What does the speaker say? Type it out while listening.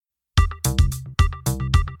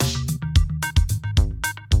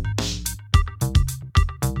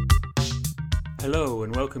Hello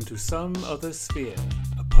and welcome to Some Other Sphere,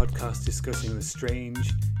 a podcast discussing the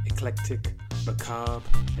strange, eclectic, macabre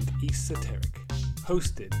and esoteric,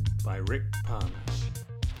 hosted by Rick Palmer.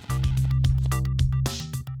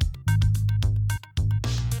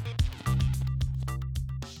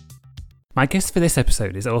 My guest for this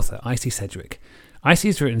episode is author Icy Sedgwick. Icy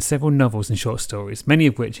has written several novels and short stories, many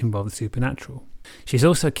of which involve the supernatural. She's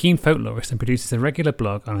also a keen folklorist and produces a regular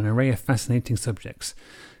blog on an array of fascinating subjects.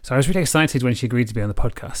 So I was really excited when she agreed to be on the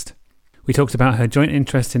podcast. We talked about her joint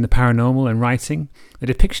interest in the paranormal and writing, the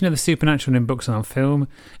depiction of the supernatural in books and on film,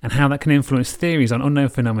 and how that can influence theories on unknown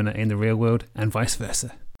phenomena in the real world and vice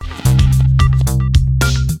versa.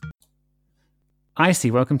 Icy,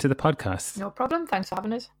 welcome to the podcast. No problem, thanks for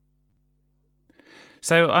having us.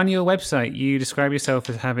 So on your website, you describe yourself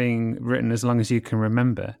as having written as long as you can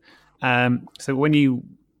remember. So when you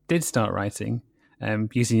did start writing,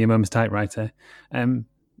 using your mum's typewriter,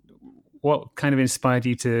 what kind of inspired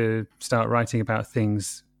you to start writing about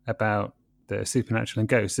things about the supernatural and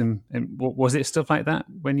ghosts? And was it stuff like that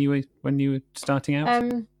when you were starting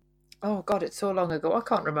out? Oh God, it's so long ago. I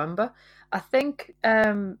can't remember. I think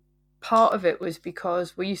part of it was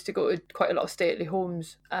because we used to go to quite a lot of stately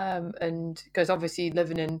homes, and because obviously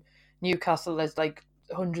living in Newcastle, there's like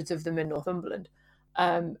hundreds of them in Northumberland,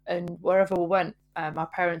 and wherever we went, my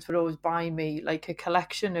parents would always buy me like a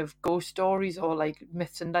collection of ghost stories or like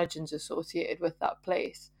myths and legends associated with that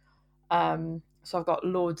place. So I've got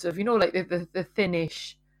loads of, like the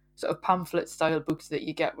thinnish sort of pamphlet style books that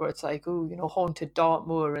you get where it's like, haunted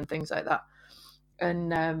Dartmoor and things like that.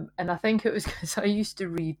 And I think it was because I used to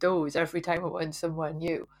read those every time I went somewhere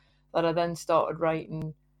new that I then started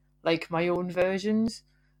writing like my own versions.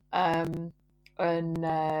 And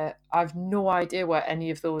I've no idea where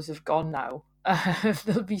any of those have gone now.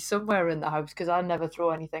 They'll be somewhere in the house because I never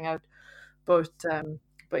throw anything out. But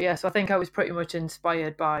yeah, so I think I was pretty much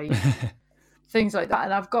inspired by things like that.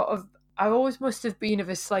 And I always must have been of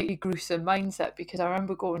a slightly gruesome mindset because I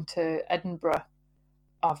remember going to Edinburgh.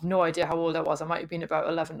 I've no idea how old I was. I might have been about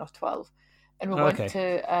 11 or 12. And we went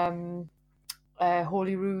to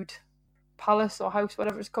Holyrood Palace or House,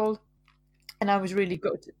 whatever it's called. And I was really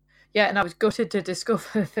gutted. Yeah, and I was gutted to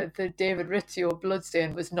discover that the David Rizzio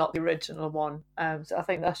Bloodstain was not the original one. So I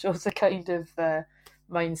think that shows the kind of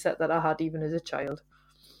mindset that I had even as a child.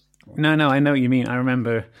 No, I know what you mean. I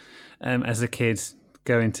remember as a kid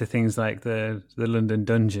going to things like the London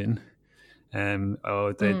Dungeon,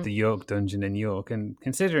 or the York Dungeon in York, and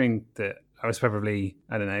considering that I was probably,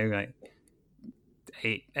 I don't know,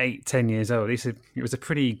 like 10 years old, it was a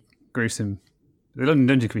pretty gruesome. The London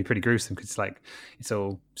Dungeon can be pretty gruesome because it's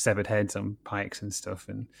all severed heads on pikes and stuff.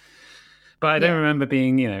 But I don't remember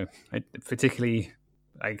being, particularly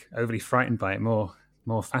like overly frightened by it. More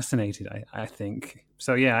fascinated, I think.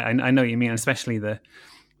 So yeah, I know what you mean, especially the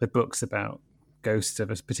books about ghosts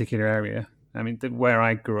of a particular area. I mean, where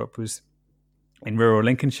I grew up was in rural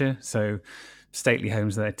Lincolnshire, so stately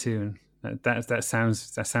homes there too, and that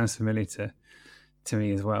sounds familiar to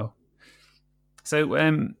me as well. So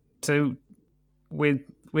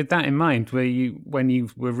with that in mind, when you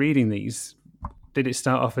were reading these, did it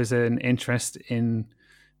start off as an interest in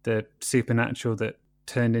the supernatural that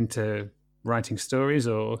turned into writing stories,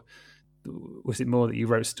 or was it more that you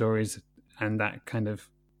wrote stories and that kind of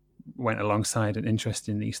went alongside an interest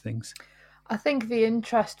in these things? I think the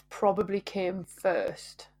interest probably came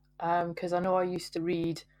first, because I know I used to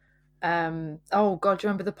read, oh God, do you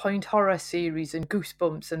remember the Point Horror series and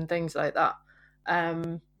Goosebumps and things like that?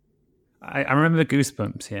 I remember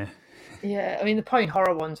Goosebumps, yeah. Yeah, I mean, the Point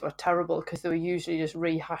Horror ones were terrible because they were usually just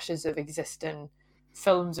rehashes of existing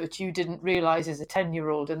films which you didn't realise as a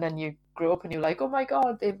 10-year-old, and then you grew up and you're like, oh my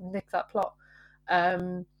God, they've nicked that plot.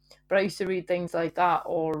 But I used to read things like that,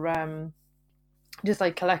 or just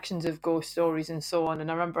like collections of ghost stories and so on.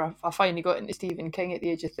 And I remember I finally got into Stephen King at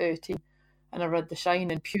the age of 13, and I read The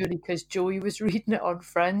Shining purely because Joey was reading it on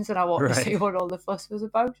Friends and I wanted to see what all the fuss was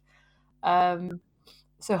about.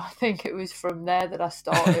 So I think it was from there that I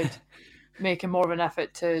started making more of an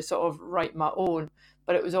effort to sort of write my own.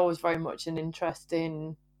 But it was always very much an interest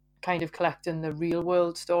in kind of collecting the real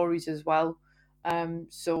world stories as well.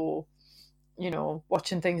 So,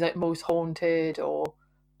 watching things like Most Haunted, or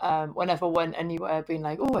whenever I went anywhere, being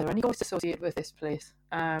like, oh, are there any ghosts associated with this place?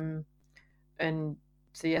 And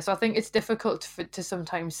so, yeah, so I think it's difficult to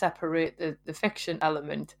sometimes separate the fiction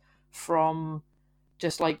element from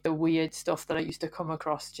just like the weird stuff that I used to come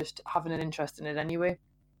across, just having an interest in it anyway.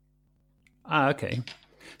 Okay.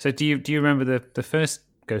 So do you remember the first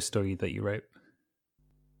ghost story that you wrote?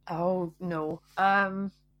 Oh no.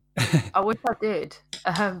 I wish I did.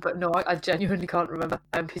 But no, I genuinely can't remember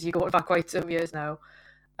because you're going back quite some years now.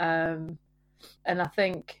 And I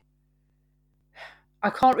think I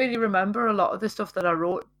can't really remember a lot of the stuff that I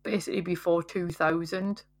wrote basically before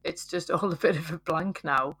 2000. It's just all a bit of a blank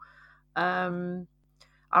now. I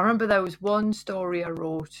remember there was one story I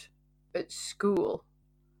wrote at school.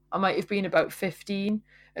 I might have been about 15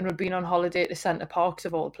 and we'd been on holiday to Centre Parks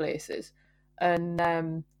of all places. And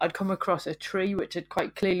I'd come across a tree which had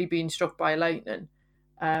quite clearly been struck by lightning,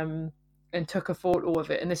 and took a photo of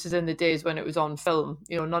it. And this is in the days when it was on film,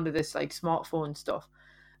 none of this like smartphone stuff.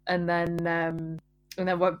 And then when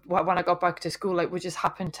I got back to school, like we just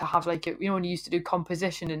happened to have like when you used to do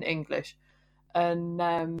composition in English, and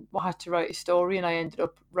I had to write a story, and I ended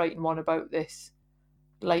up writing one about this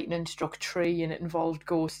lightning struck tree, and it involved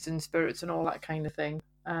ghosts and spirits and all that kind of thing.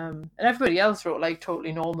 And everybody else wrote like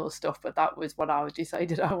totally normal stuff, but that was what I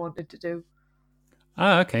decided I wanted to do.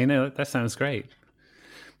 Oh, okay. No, that sounds great.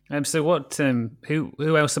 So what?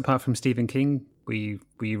 Who else apart from Stephen King were you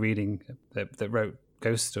reading that wrote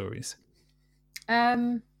ghost stories?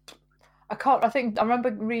 I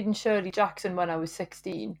remember reading Shirley Jackson when I was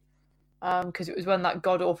 16, because it was when that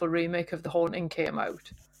god awful remake of The Haunting came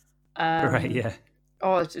out. Right. Yeah.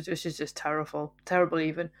 Oh, it was just terrible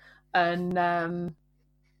even. And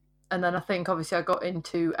then I think obviously I got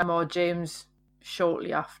into M.R. James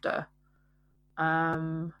shortly after.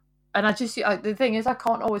 And the thing is, I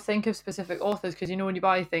can't always think of specific authors because when you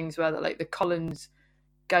buy things where they're like the Collins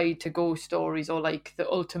Guide to Ghost Stories or like the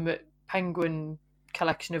Ultimate Penguin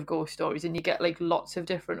collection of ghost stories, and you get like lots of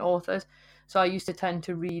different authors. So I used to tend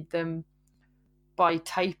to read them by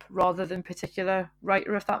type rather than particular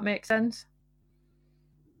writer, if that makes sense.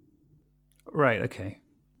 Right. Okay.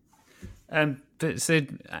 But so,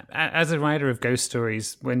 as a writer of ghost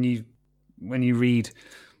stories, when you read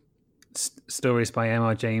stories by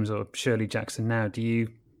M.R. James or Shirley Jackson now, do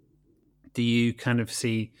you kind of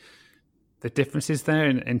see the differences there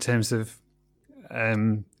in terms of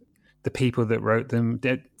the people that wrote them?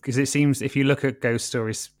 Because it seems if you look at ghost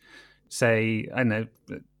stories, say I don't know,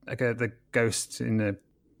 like the ghost in A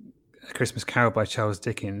Christmas Carol by Charles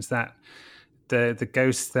Dickens, that the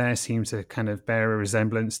ghosts there seem to kind of bear a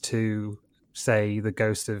resemblance to, say, the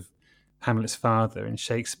ghost of Hamlet's father in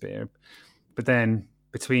Shakespeare. But then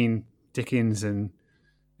between Dickens and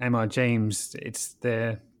M.R. James, it's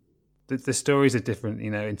the stories are different,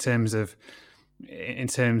 in terms of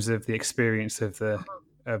the experience of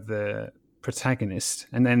the protagonist,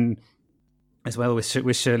 and then as well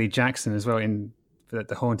with Shirley Jackson as well in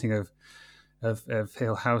the Haunting of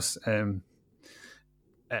Hill House.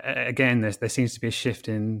 Again, there seems to be a shift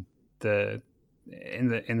in the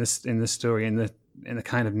story, in the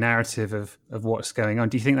kind of narrative of what's going on.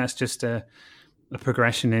 Do you think that's just a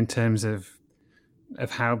progression in terms of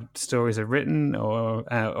how stories are written,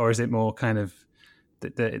 or is it more kind of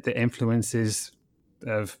the influences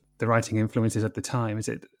of the writing influences at the time? Is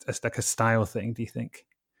it like a style thing, do you think?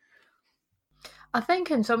 I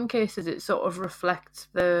think in some cases it sort of reflects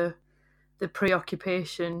the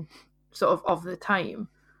preoccupation sort of the time.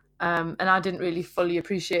 And I didn't really fully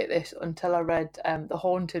appreciate this until I read The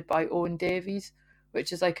Haunted by Owen Davies,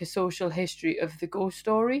 which is like a social history of the ghost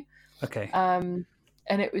story. Okay.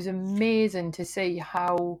 And it was amazing to see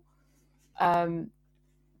how the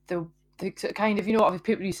kind of, obviously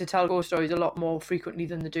people used to tell ghost stories a lot more frequently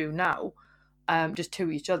than they do now, just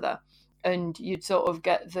to each other. And you'd sort of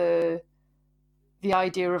get the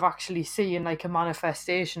idea of actually seeing like a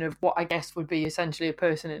manifestation of what I guess would be essentially a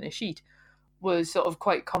person in a sheet was sort of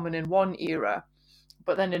quite common in one era.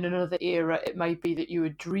 But then in another era, it might be that you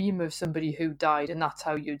would dream of somebody who died and that's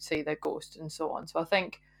how you'd see their ghost and so on. So I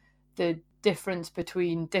think the difference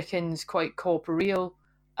between Dickens' quite corporeal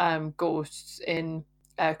ghosts in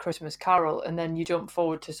Christmas Carol, and then you jump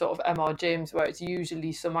forward to sort of M.R. James, where it's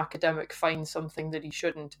usually some academic finds something that he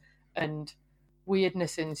shouldn't and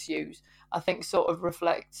weirdness ensues, I think sort of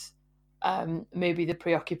reflects maybe the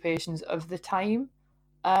preoccupations of the time.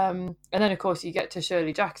 And then, of course, you get to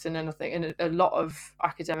Shirley Jackson, and I think and a lot of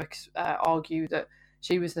academics argue that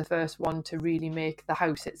she was the first one to really make the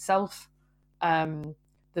house itself the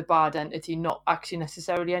bad entity, not actually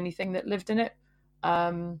necessarily anything that lived in it.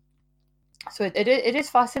 So it is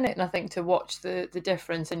fascinating, I think, to watch the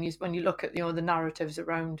difference, and when you look at the narratives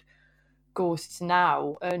around ghosts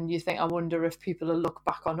now, and you think, I wonder if people will look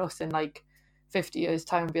back on us in like 50 years'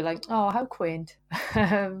 time and be like, oh, how quaint.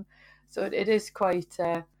 So it is quite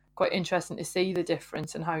interesting to see the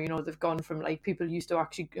difference and how they've gone from like people used to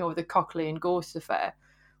actually the Cock Lane Ghost Affair,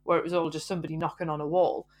 where it was all just somebody knocking on a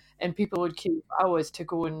wall, and people would queue for hours to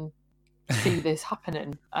go and see this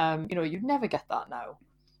happening. You'd never get that now.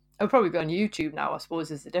 It'll probably be on YouTube now, I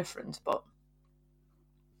suppose, is the difference. But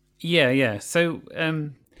Yeah. So,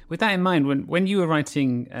 with that in mind, when you were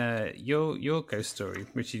writing your ghost story,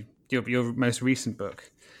 which your most recent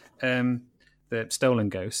book, the Stolen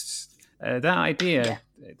Ghosts, that idea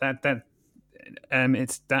yeah, that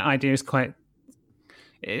idea is quite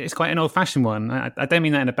an old fashioned one. I don't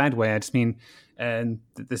mean that in a bad way. I just mean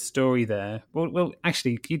the story there. Well,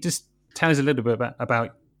 actually, can you just tell us a little bit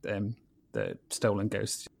about the Stolen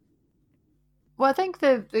Ghosts? well, I think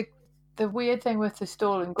the weird thing with the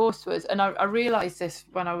Stolen Ghost was, and I realised this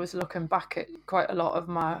when I was looking back at quite a lot of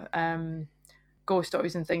my ghost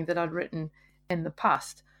stories and things that I'd written in the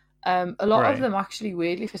past. A lot of Right. them actually,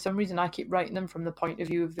 weirdly, for some reason, I keep writing them from the point of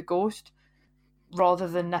view of the ghost rather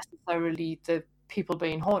than necessarily the people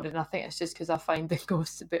being haunted. And I think it's just because I find the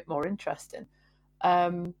ghosts a bit more interesting.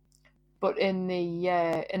 Um, but in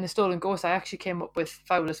the Stolen Ghost, I actually came up with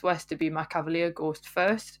Fowlis West to be my Cavalier ghost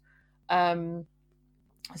first. Um,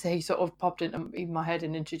 so he sort of popped into my head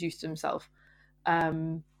and introduced himself.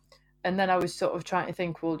 Um, and then I was sort of trying to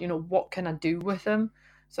think, well, what can I do with him?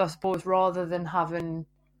 So I suppose rather than having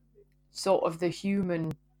sort of the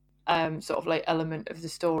human sort of like element of the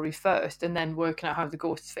story first, and then working out how the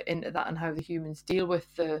ghosts fit into that and how the humans deal with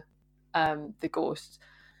the ghosts,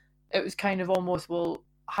 it was kind of almost, well,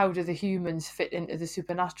 how do the humans fit into the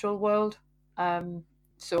supernatural world?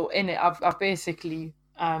 So in it, I've basically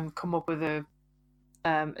come up with a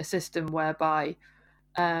system whereby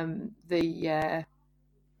the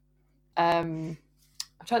I'm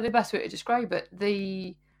trying the best way to describe it.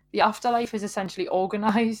 The afterlife is essentially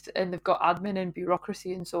organized, and they've got admin and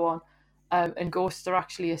bureaucracy and so on. And ghosts are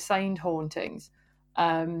actually assigned hauntings,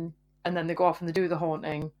 and then they go off and they do the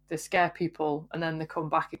haunting, they scare people, and then they come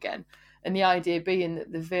back again. And the idea being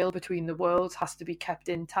that the veil between the worlds has to be kept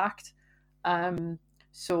intact.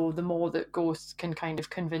 So the more that ghosts can kind of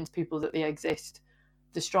convince people that they exist,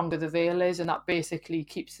 the stronger the veil is, and that basically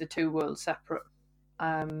keeps the two worlds separate.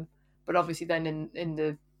 But obviously, then in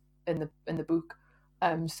the book,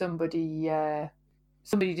 somebody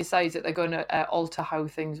decides that they're going to alter how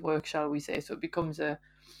things work, shall we say? So it becomes a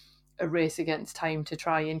race against time to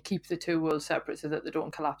try and keep the two worlds separate so that they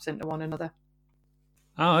don't collapse into one another.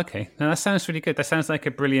 Oh, okay. Now that sounds really good. That sounds like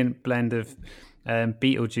a brilliant blend of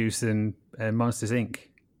Beetlejuice and Monsters Inc.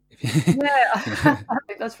 Yeah, You know, I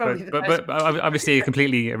think that's probably the best. but obviously a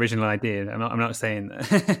completely original idea. I'm not saying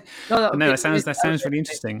that. No, that But would no, be that sounds really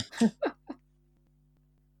interesting.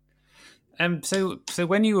 So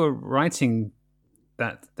when you were writing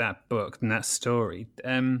that book and that story,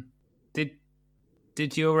 did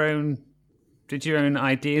did your own did your own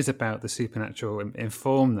ideas about the supernatural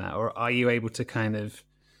inform that, or are you able to kind of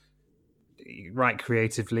write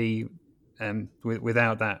creatively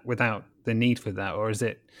without the need for that, or is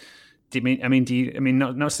it? Do you mean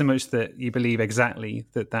not so much that you believe exactly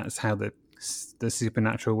that that's how the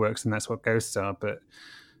supernatural works and that's what ghosts are, but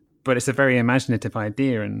it's a very imaginative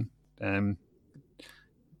idea, and um,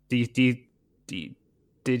 do you, do you, do you,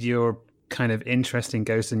 did your kind of interest in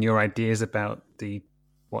ghosts and your ideas about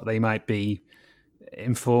what they might be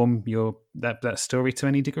inform your that story to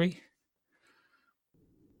any degree?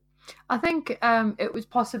 I think it was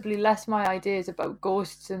possibly less my ideas about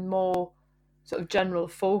ghosts and more sort of general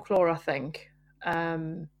folklore. I think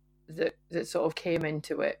that sort of came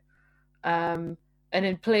into it. Um, and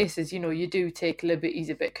in places, you do take liberties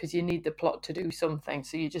a bit because you need the plot to do something,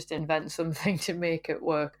 so you just invent something to make it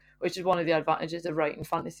work, which is one of the advantages of writing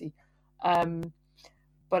fantasy. Um,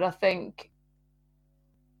 but I think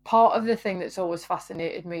part of the thing that's always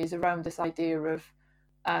fascinated me is around this idea of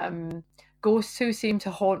um, ghosts who seem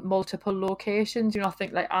to haunt multiple locations. I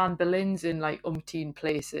think like Anne Boleyn's in like umpteen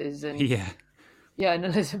places, and Yeah, yeah, and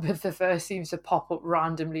Elizabeth I seems to pop up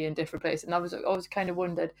randomly in different places. And I was always kind of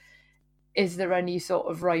wondered, is there any sort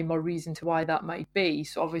of rhyme or reason to why that might be?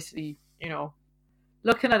 So obviously,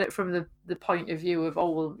 looking at it from the point of view of,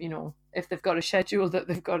 oh, well, if they've got a schedule that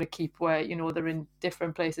they've got to keep where, they're in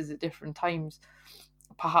different places at different times,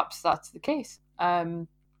 perhaps that's the case. So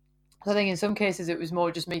I think in some cases it was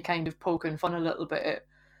more just me kind of poking fun a little bit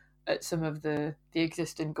at some of the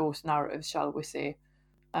existing ghost narratives, shall we say.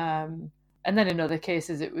 And then in other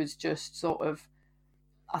cases it was just sort of,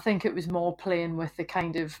 I think it was more playing with the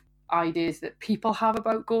kind of ideas that people have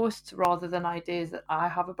about ghosts rather than ideas that I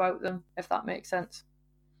have about them, if that makes sense.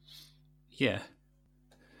 yeah.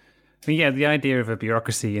 Yeah, the idea of a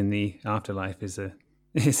bureaucracy in the afterlife is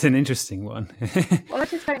an interesting one. Well, I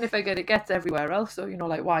just kind of figured it gets everywhere else, so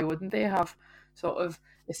like why wouldn't they have sort of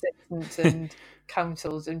assistants and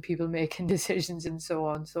councils and people making decisions and so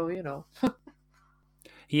on? So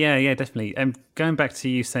Yeah, definitely. Going back to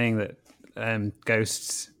you saying that,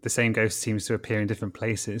 ghosts, the same ghost seems to appear in different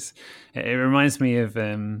places. It reminds me of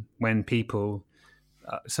when people,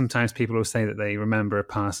 sometimes people will say that they remember a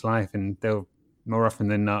past life, and they'll more often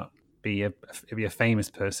than not be a famous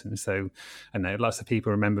person. So I know lots of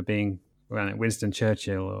people remember being around Winston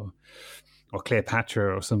Churchill or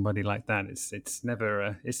Cleopatra or somebody like that. It's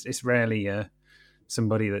never it's rarely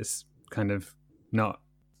somebody that's kind of not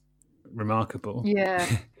remarkable. Yeah.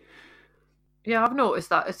 Yeah, I've noticed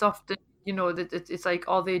that. It's often, that it's like,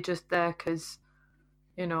 are they just there because,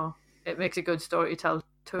 it makes a good story to tell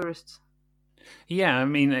tourists? Yeah, I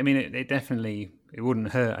mean, it definitely it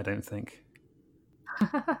wouldn't hurt, I don't think.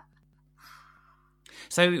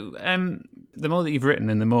 So, the more that you've written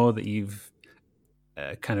and the more that you've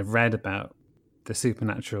kind of read about the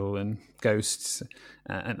supernatural and ghosts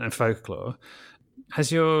and folklore,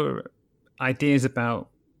 has your ideas about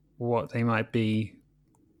what they might be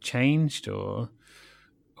changed, or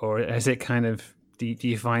has it kind of do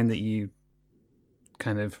you find that you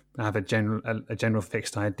kind of have a general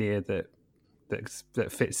fixed idea that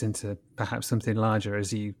fits into perhaps something larger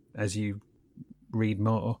as you read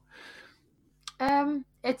more?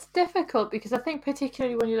 It's difficult because I think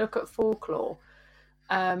particularly when you look at folklore,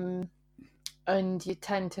 and you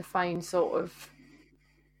tend to find sort of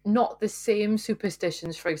not the same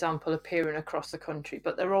superstitions, for example, appearing across the country,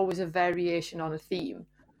 but they're always a variation on a theme.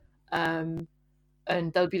 And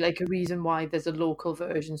there'll be like a reason why there's a local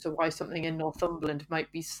version. So why something in Northumberland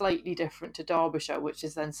might be slightly different to Derbyshire, which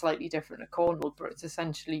is then slightly different to Cornwall, but it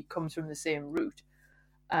essentially comes from the same root.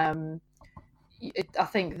 I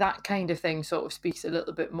think that kind of thing sort of speaks a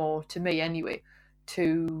little bit more to me anyway,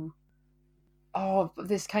 to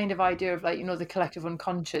this kind of idea of like, the collective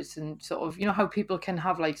unconscious, and sort of, how people can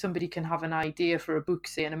have like, somebody can have an idea for a book,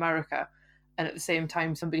 say in America, and at the same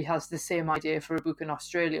time somebody has the same idea for a book in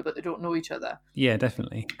Australia, but they don't know each other. Yeah,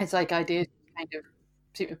 definitely. It's like ideas kind of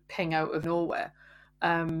seem to ping out of nowhere.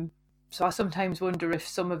 So I sometimes wonder if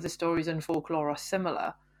some of the stories in folklore are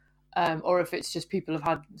similar, or if it's just people have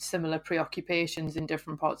had similar preoccupations in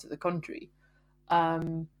different parts of the country.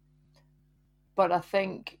 But I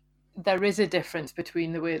think there is a difference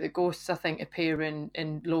between the way the ghosts, I think, appear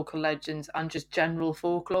in local legends and just general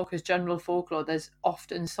folklore, because general folklore, there's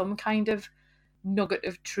often some kind of nugget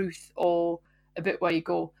of truth, or a bit where you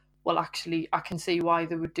go, well, actually, I can see why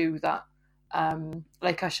they would do that.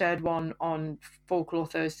 Like I shared one on Folklore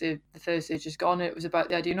Thursday, the Thursday just gone, and it was about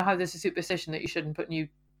the idea, how there's a superstition that you shouldn't put new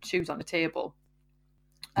shoes on the table.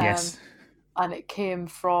 Yes. And it came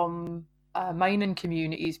from mining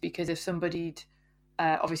communities, because if somebody'd,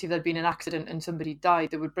 obviously if there'd been an accident and somebody died,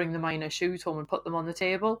 they would bring the miner's shoes home and put them on the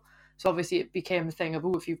table. So obviously it became a thing of,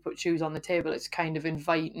 if you put shoes on the table, it's kind of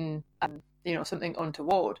inviting, something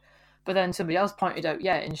untoward. But then somebody else pointed out,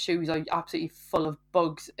 and shoes are absolutely full of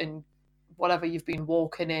bugs and whatever you've been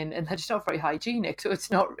walking in, and they're just not very hygienic. So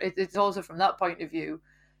it's also from that point of view,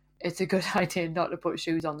 it's a good idea not to put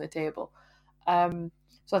shoes on the table. So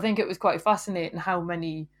I think it was quite fascinating how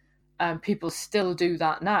many people still do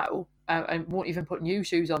that now, and won't even put new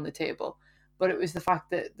shoes on the table. But it was the fact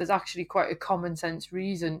that there's actually quite a common sense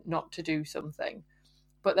reason not to do something.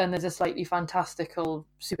 But then there's a slightly fantastical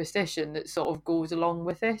superstition that sort of goes along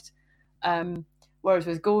with it. Whereas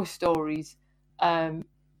with ghost stories,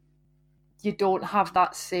 you don't have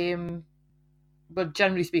that same, but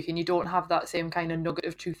generally speaking, you don't have that same kind of nugget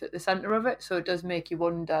of truth at the centre of it. So it does make you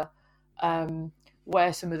wonder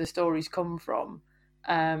where some of the stories come from.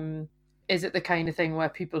 Is it the kind of thing where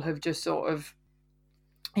people have just sort of,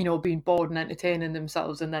 been bored and entertaining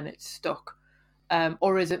themselves and then it's stuck?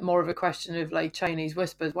 Or is it more of a question of like Chinese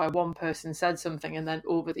whispers, where one person said something and then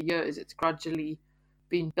over the years it's gradually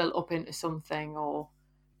been built up into something, or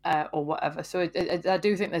whatever. So I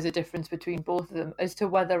do think there's a difference between both of them. As to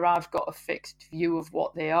whether I've got a fixed view of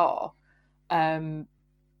what they are,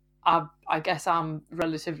 I guess I'm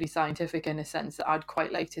relatively scientific in a sense that I'd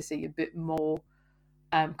quite like to see a bit more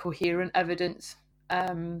coherent evidence.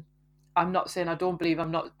 I'm not saying I don't believe,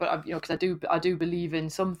 I'm not, but because I do believe in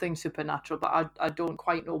something supernatural, but I don't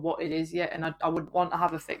quite know what it is yet, and I wouldn't want to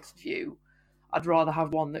have a fixed view. I'd rather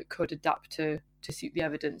have one that could adapt to suit the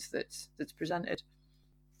evidence that's presented.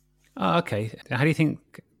 Oh, okay. How do you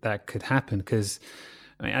think that could happen? Because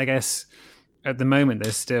I guess at the moment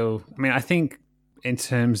there's still. I think in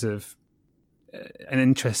terms of an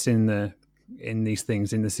interest in these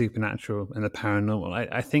things, in the supernatural and the paranormal,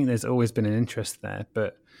 I think there's always been an interest there.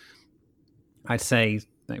 But I'd say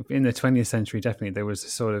in the 20th century, definitely there was a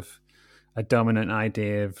sort of a dominant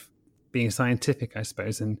idea of being scientific, I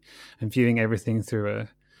suppose, and viewing everything through a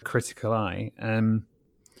critical eye.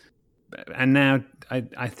 and now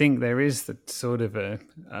I think there is that sort of a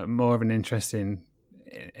more of an interest in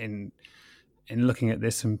looking at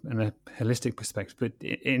this from a holistic perspective. But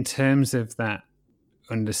in terms of that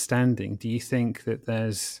understanding, do you think that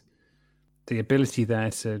there's the ability there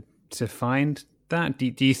to find that?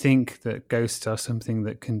 Do you think that ghosts are something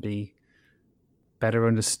that can be better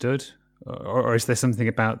understood, or is there something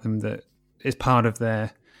about them that is part of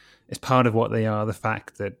what they are? The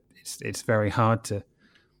fact that it's very hard to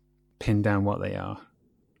pin down what they are.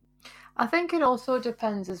 I think it also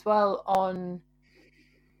depends as well on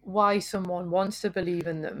why someone wants to believe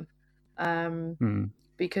in them.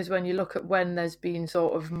 Because when you look at when there's been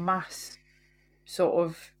sort of mass sort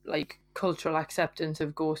of like cultural acceptance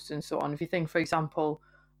of ghosts and so on, if you think, for example,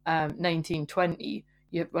 1920,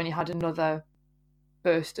 when you had another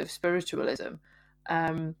burst of spiritualism,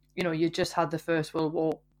 you just had the First World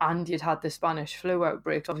War and you'd had the Spanish flu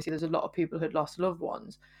outbreaks. Obviously, there's a lot of people who'd lost loved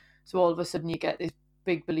ones. So all of a sudden you get this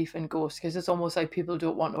big belief in ghosts, because it's almost like people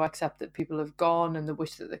don't want to accept that people have gone, and they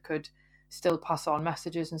wish that they could still pass on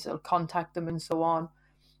messages and still contact them and so on.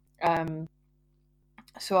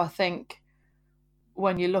 So I think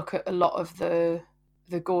when you look at a lot of the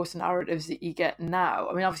ghost narratives that you get now,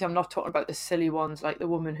 I mean, obviously I'm not talking about the silly ones like the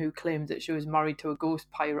woman who claimed that she was married to a ghost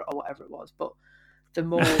pirate or whatever it was, but the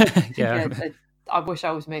more I wish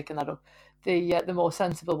I was making that up, the more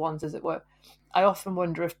sensible ones, as it were. I often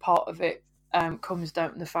wonder if part of it comes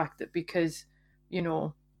down to the fact that because,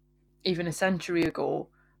 even a century ago,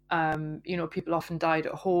 people often died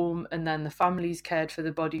at home, and then the families cared for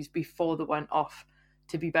the bodies before they went off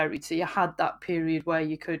to be buried. So you had that period where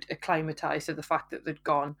you could acclimatise to the fact that they'd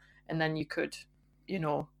gone, and then you could,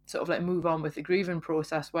 sort of like move on with the grieving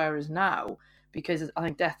process. Whereas now, because I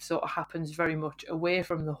think death sort of happens very much away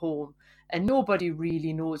from the home, and nobody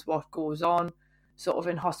really knows what goes on sort of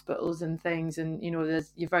in hospitals and things, and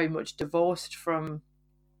you're very much divorced from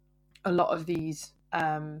a lot of these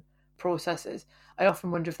processes. I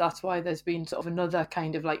often wonder if that's why there's been sort of another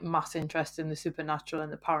kind of like mass interest in the supernatural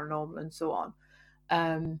and the paranormal and so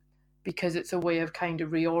on, because it's a way of kind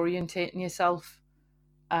of reorientating yourself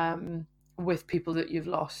with people that you've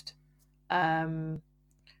lost, and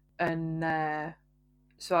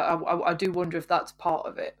so I do wonder if that's part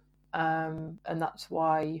of it, and that's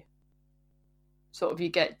why sort of you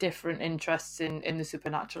get different interests in the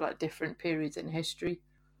supernatural at different periods in history.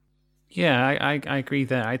 Yeah, I agree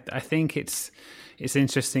there. I think it's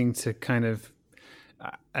interesting to kind of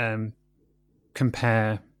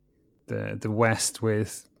compare the West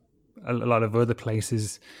with a lot of other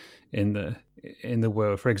places in the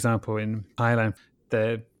world. For example, in Thailand,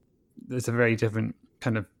 there's a very different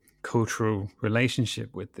kind of cultural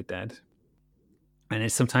relationship with the dead, and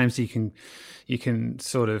it's sometimes you can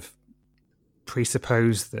sort of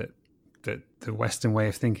presuppose that the Western way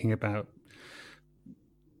of thinking about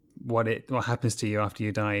what happens to you after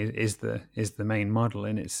you die is the main model,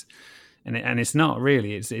 and it's not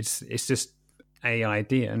really. It's just a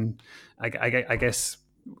idea, and I guess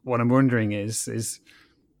what I'm wondering is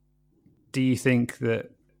do you think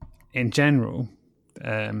that in general,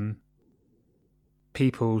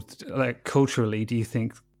 people, like culturally, do you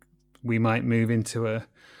think we might move into a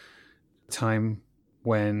time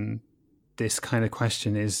when this kind of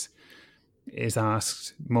question is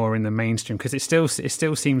asked more in the mainstream? Because it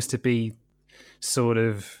still seems to be sort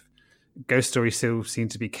of, ghost stories still seem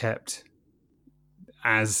to be kept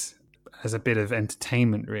as a bit of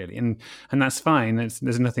entertainment, really, and that's fine. There's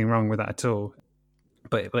nothing wrong with that at all.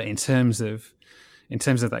 But in terms of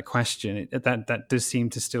that question, that does seem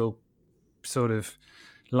to still sort of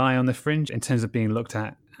lie on the fringe in terms of being looked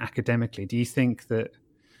at academically. Do you think that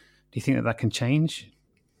can change?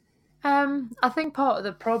 I think part of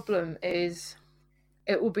the problem is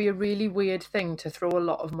it will be a really weird thing to throw a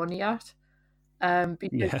lot of money at,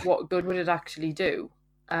 because what good would it actually do?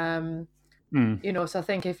 So I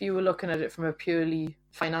think if you were looking at it from a purely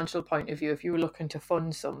financial point of view, if you were looking to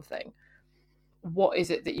fund something, what is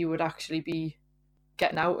it that you would actually be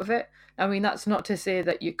getting out of it? I mean, that's not to say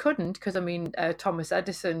that you couldn't, because I mean, Thomas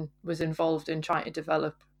Edison was involved in trying to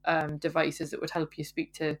develop devices that would help you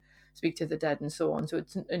speak to the dead and so on. So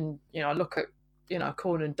it's, and I look at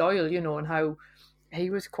Conan Doyle, and how he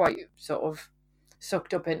was quite sort of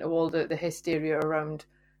sucked up into all the hysteria around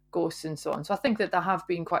ghosts and so on. So I think that there have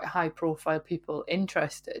been quite high profile people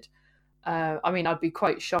interested. I mean, I'd be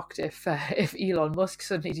quite shocked if Elon Musk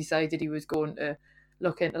suddenly decided he was going to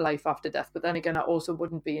look into life after death. But then again, I also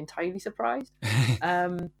wouldn't be entirely surprised.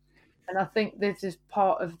 And I think this is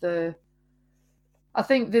part of I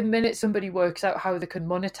think the minute somebody works out how they can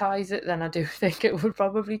monetize it, then I do think it would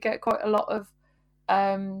probably get quite a lot of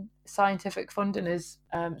scientific funding, as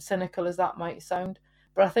cynical as that might sound.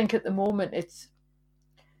 But I think at the moment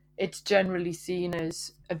it's generally seen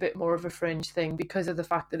as a bit more of a fringe thing because of the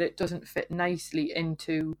fact that it doesn't fit nicely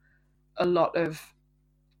into a lot of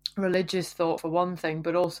religious thought, for one thing,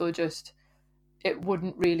 but also just it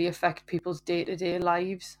wouldn't really affect people's day-to-day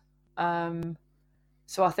lives.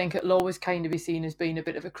 So I think it'll always kind of be seen as being a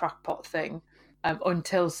bit of a crackpot thing,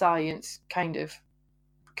 until science kind of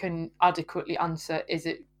can adequately answer,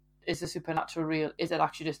 is the supernatural real? Is it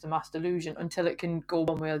actually just a mass delusion? Until it can go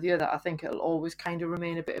one way or the other, I think it'll always kind of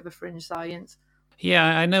remain a bit of a fringe science. Yeah,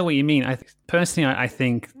 I know what you mean. Personally, I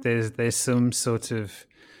think there's some sort of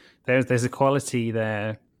there's a quality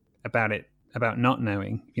there about it, about not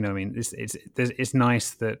knowing. You know what I mean? It's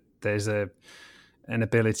nice that there's an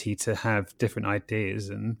ability to have different ideas,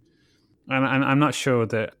 and I'm not sure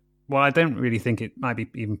that. Well, I don't really think it might be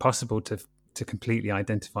even possible to completely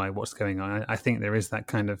identify what's going on. I think there is that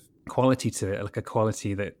kind of quality to it, like a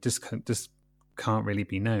quality that just can't really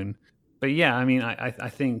be known. But yeah, I mean, I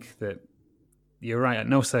think that you're right,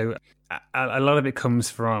 and also a lot of it comes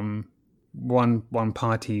from one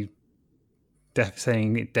party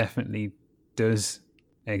saying it definitely does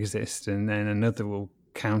exist, and then another will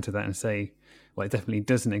counter that and say, well, it definitely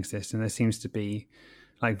doesn't exist. And there seems to be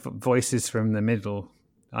like voices from the middle,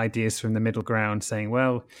 ideas from the middle ground saying,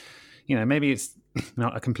 well, you know, maybe it's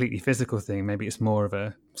not a completely physical thing, maybe it's more of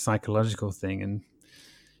a psychological thing. And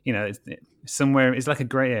you know, somewhere it's like a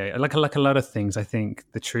gray area. Like a lot of things, I think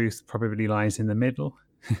the truth probably lies in the middle,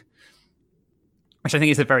 which I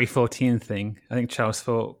think is a very Fortean thing. I think Charles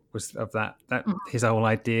Fort was of that. That his whole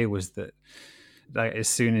idea was that, like, as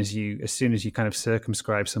soon as you kind of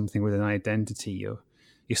circumscribe something with an identity, you're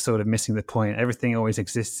sort of missing the point. Everything always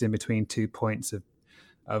exists in between 2 points of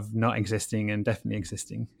not existing and definitely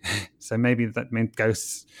existing. So maybe that meant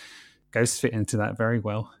ghosts fit into that very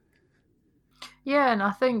well. Yeah, and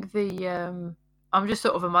I think I'm just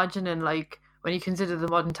sort of imagining, like, when you consider the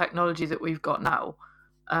modern technology that we've got now,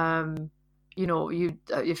 you know,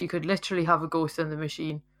 if you could literally have a ghost in the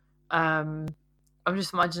machine, I'm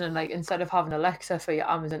just imagining, like, instead of having Alexa for your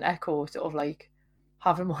Amazon Echo, sort of like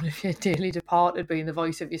having one of your dearly departed being the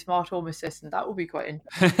voice of your smart home assistant. That would be quite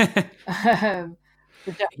interesting.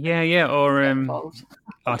 Yeah, or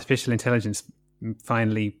artificial intelligence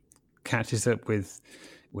finally catches up with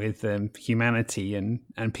humanity,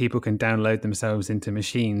 and people can download themselves into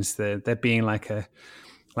machines. They're being like a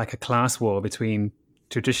class war between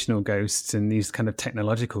traditional ghosts and these kind of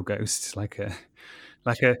technological ghosts, like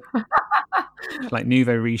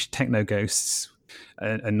nouveau riche techno ghosts,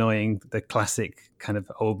 annoying the classic kind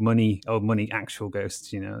of old money actual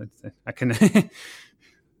ghosts. You know, I can.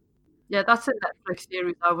 Yeah, that's a Netflix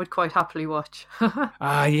series I would quite happily watch.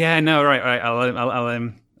 Yeah, no, right.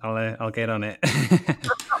 I'll get on it.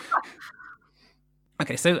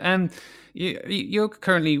 Okay, so you're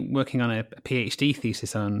currently working on a PhD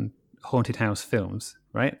thesis on haunted house films,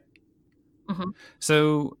 right? Mm-hmm.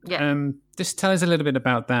 So, just tell us a little bit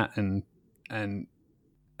about that and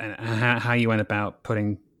how you went about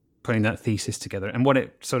putting that thesis together, and what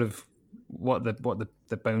the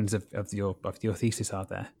bones of your thesis are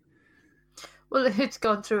there. Well, it's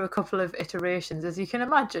gone through a couple of iterations, as you can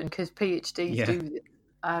imagine, because PhDs do this.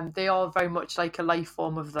 They are very much like a life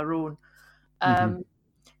form of their own.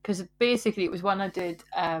 Because basically, it was when I did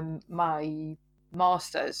my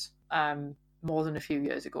master's more than a few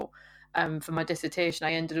years ago. For my dissertation,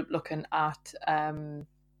 I ended up looking at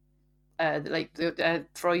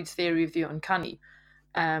Freud's theory of the uncanny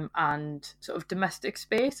and sort of domestic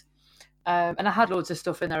space. And I had loads of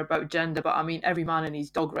stuff in there about gender, but I mean, every man and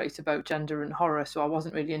his dog writes about gender and horror, so I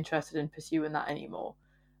wasn't really interested in pursuing that anymore.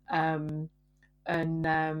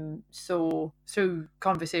 So through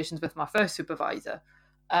conversations with my first supervisor,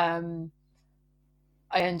 I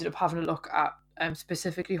ended up having a look at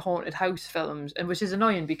specifically haunted house films, and which is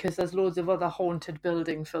annoying because there's loads of other haunted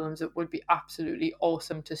building films that would be absolutely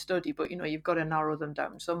awesome to study, but you know, you've got to narrow them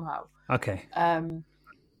down somehow. Okay.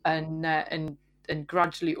 And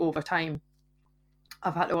gradually over time,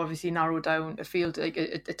 I've had to obviously narrow down a field, like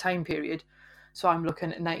a time period. So I'm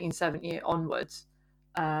looking at 1978 onwards,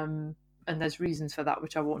 and there's reasons for that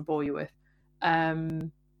which I won't bore you with.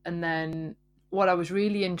 And then what I was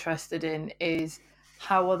really interested in is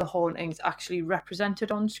how are the hauntings actually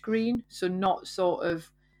represented on screen. So not sort of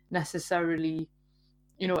necessarily,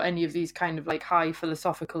 you know, any of these kind of like high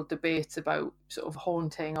philosophical debates about sort of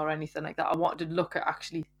haunting or anything like that. I wanted to look at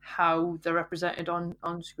actually how they're represented on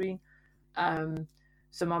screen.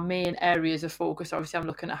 So my main areas of focus, obviously, I'm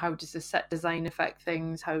looking at how does the set design affect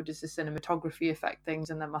things, how does the cinematography affect things,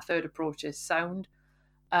 and then my third approach is sound.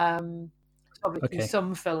 So obviously Okay.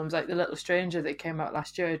 some films like The Little Stranger that came out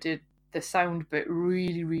last year did the sound bit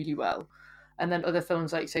really, really well. And then other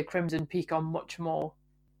films like, say, Crimson Peak are much more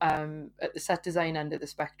at the set design end of the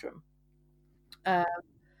spectrum.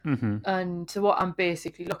 Mm-hmm. And so what I'm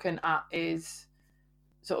basically looking at is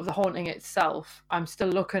sort of the haunting itself. I'm still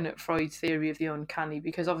looking at Freud's theory of the uncanny,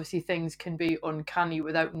 because obviously things can be uncanny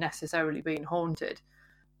without necessarily being haunted.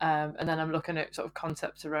 And then I'm looking at sort of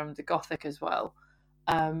concepts around the Gothic as well.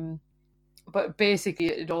 But basically,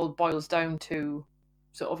 it all boils down to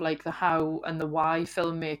sort of like the how and the why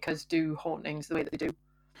filmmakers do hauntings the way that they do.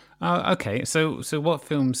 Oh, okay. So what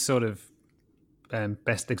films sort of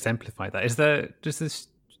best exemplify that? Is there does this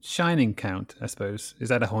Shining count? I suppose is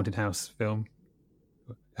that a haunted house film?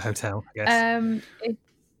 A hotel, I guess.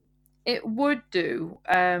 It would do.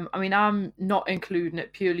 I mean, I'm not including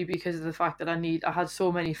it purely because of the fact that I had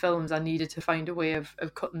so many films I needed to find a way of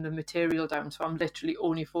cutting the material down. So I'm literally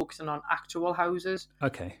only focusing on actual houses.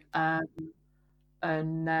 Okay. But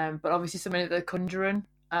obviously something like The Conjuring,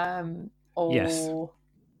 Yes. or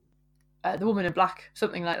The Woman in Black,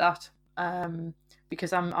 something like that.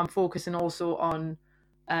 Because I'm focusing also on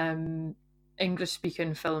English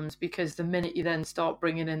speaking films, because the minute you then start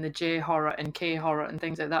bringing in the J horror and K horror and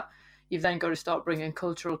things like that, you've then got to start bringing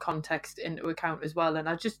cultural context into account as well. And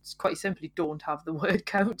I just quite simply don't have the word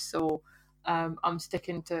count, so I'm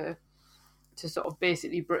sticking to sort of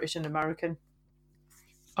basically British and American.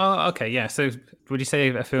 Oh, okay. Yeah. So would you say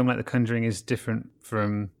a film like The Conjuring is different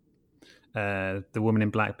from The Woman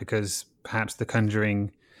in Black because perhaps The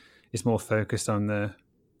Conjuring is more focused on the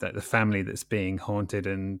family that's being haunted,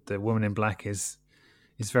 and The Woman in Black is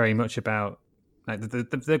very much about like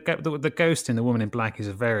the ghost in The Woman in Black is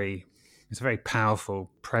a very powerful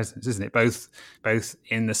presence, isn't it? Both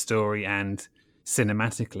in the story and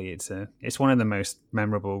cinematically, it's one of the most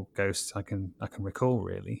memorable ghosts I can recall,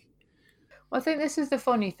 really. Well, I think this is the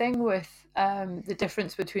funny thing with the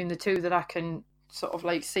difference between the two that I can sort of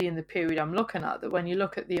like see in the period I'm looking at. That when you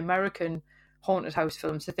look at the American haunted house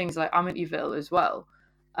films, so things like Amityville as well,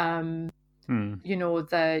 you know,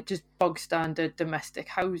 they're just bog standard domestic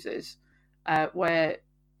houses, where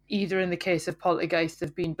either in the case of Poltergeist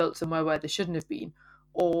they've been built somewhere where they shouldn't have been,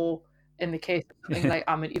 or in the case of something like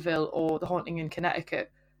Amityville or The Haunting in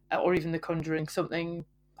Connecticut, or even The Conjuring, something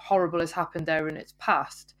horrible has happened there in its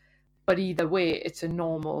past. But either way, it's a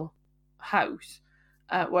normal house.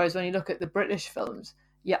 Whereas when you look at the British films,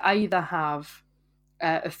 you either have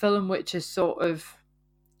a film which is sort of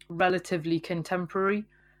relatively contemporary,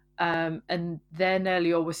 and they're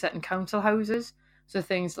nearly always set in council houses. So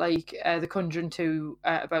things like The Conjuring 2,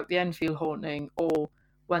 about the Enfield haunting, or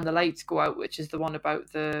When the Lights Go Out, which is the one about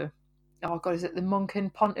oh God, is it the monk in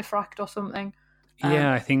Pontefract or something?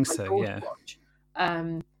 Yeah, I think so. Ghost Yeah. Watch.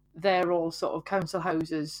 They're all sort of council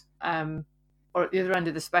houses. Or at the other end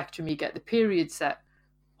of the spectrum, you get the period set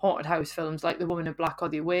haunted house films like The Woman in Black or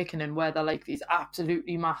The Awakening, where they're like these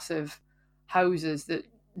absolutely massive houses that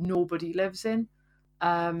nobody lives in.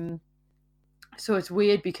 So it's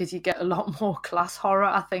weird because you get a lot more class horror,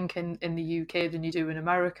 I think, in the UK than you do in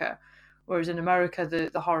America. Whereas in America,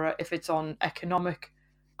 the horror, if it's on economic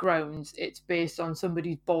grounds, it's based on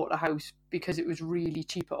somebody bought a house because it was really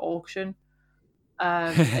cheap at auction.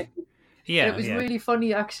 Yeah, It was really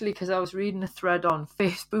funny, actually, because I was reading a thread on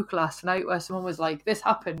Facebook last night where someone was like, "This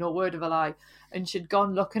happened, no word of a lie," and she'd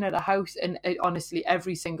gone looking at a house, and honestly,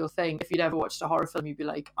 every single thing. If you'd ever watched a horror film, you'd be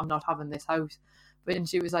like, "I'm not having this house." But then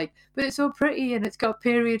she was like, "But it's so pretty and it's got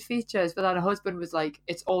period features." But then her husband was like,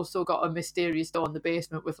 "It's also got a mysterious door in the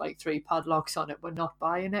basement with like 3 padlocks on it. We're not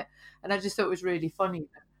buying it." And I just thought it was really funny,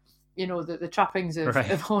 you know, the trappings of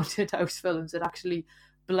haunted house films that actually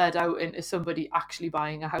bled out into somebody actually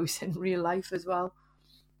buying a house in real life as well.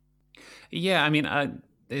 Yeah, I mean,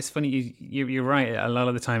 it's funny. You're right. A lot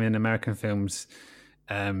of the time in American films,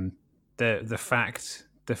 the fact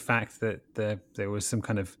that there was some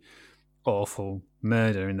kind of awful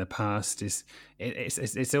murder in the past is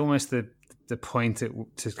it's almost the point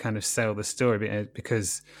to kind of sell the story,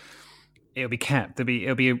 because it'll be kept.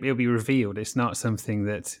 It'll be revealed. It's not something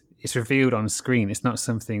that it's revealed on screen. It's not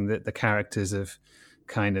something that the characters have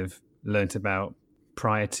kind of learnt about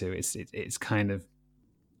prior to. It's kind of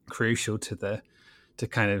crucial to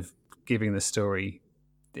kind of giving the story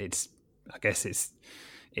its, I guess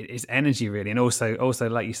it's energy, really. And also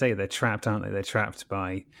like you say, they're trapped, aren't they? They're trapped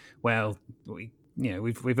by, well,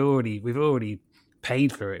 we've already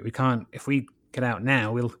paid for it. We can't, if we get out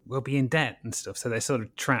now, we'll be in debt and stuff. So they're sort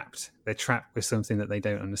of trapped. They're trapped with something that they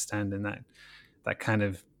don't understand, and that kind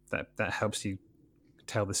of that helps you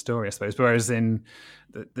tell the story, I suppose. Whereas in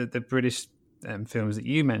the British films that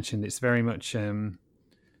you mentioned, it's very much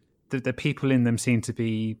the people in them seem to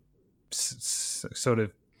be sort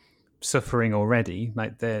of suffering already.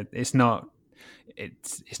 Like it's not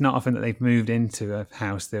often that they've moved into a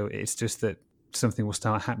house, though. It's just that something will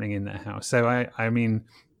start happening in that house. So I mean,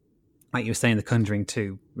 like you were saying, The Conjuring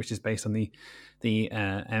 2, which is based on the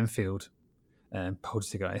Enfield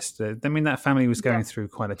poltergeist. I mean, that family was going through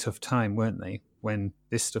quite a tough time, weren't they, when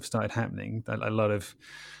this stuff started happening? A lot of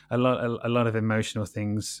emotional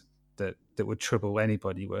things that would trouble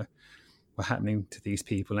anybody were happening to these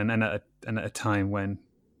people, and at a time when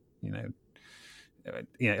a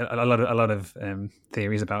lot of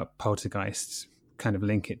theories about poltergeists kind of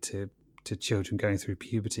link it to children going through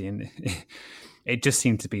puberty, and it just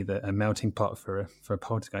seemed to be a melting pot for a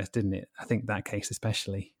poltergeist, didn't it? I think that case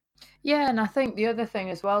especially. Yeah, and I think the other thing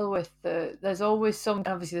as well with there's always some,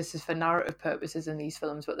 obviously this is for narrative purposes in these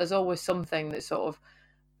films, but there's always something that sort of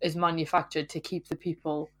is manufactured to keep the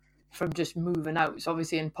people from just moving out. So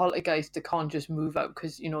obviously in Poltergeist, they can't just move out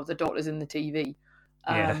because, the daughter's in the TV.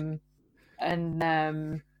 And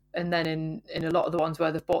then in a lot of the ones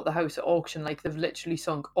where they've bought the house at auction, like they've literally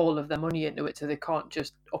sunk all of their money into it, so they can't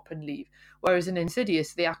just up and leave. Whereas in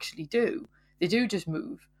Insidious, they actually do. They do just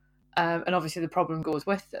move. And obviously the problem goes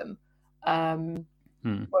with them.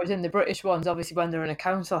 Whereas in the British ones, obviously when they're in a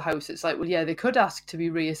council house, it's like, well, yeah, they could ask to be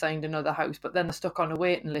reassigned another house, but then they're stuck on a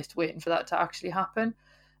waiting list waiting for that to actually happen.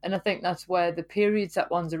 And I think that's where the period set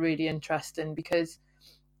ones are really interesting, because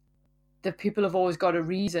the people have always got a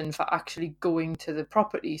reason for actually going to the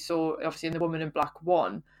property. So obviously in The Woman in Black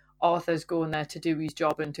 1, Arthur's going there to do his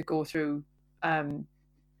job and to go through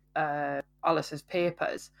Alice's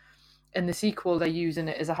papers. In the sequel, they're using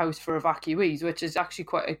it as a house for evacuees, which is actually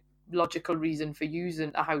quite a logical reason for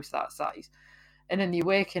using a house that size. And in The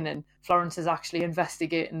Awakening, Florence is actually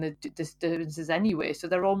investigating the disturbances anyway. So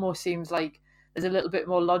there almost seems like there's a little bit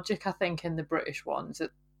more logic, I think, in the British ones,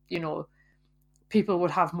 that, people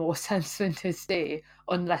would have more sense than to stay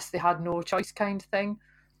unless they had no choice, kind of thing.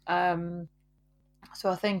 So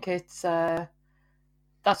I think it's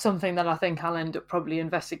that's something that I think I'll end up probably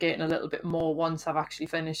investigating a little bit more once I've actually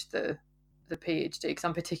finished the PhD, because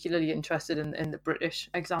I'm particularly interested in the British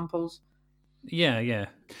examples. Yeah.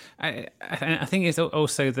 I think it's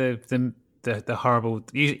also the horrible.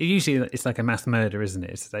 Usually, it's like a mass murder, isn't it?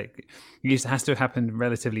 It's like it has to have happened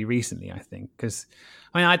relatively recently, I think. Because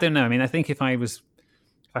I don't know. I mean, I think if I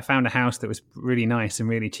found a house that was really nice and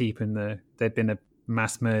really cheap, and there'd been a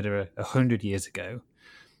mass murder 100 years ago,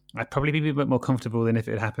 I'd probably be a bit more comfortable than if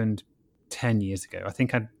it happened 10 years ago. I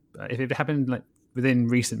think if it happened like within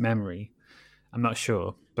recent memory, I'm not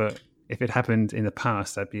sure, but if it happened in the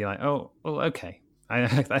past, I'd be like, oh, okay.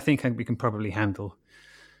 I think we can probably handle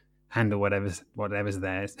whatever's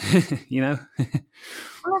there, Well,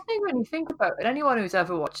 I think when you think about it, anyone who's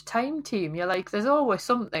ever watched Time Team, you're like, there's always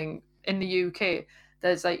something in the UK.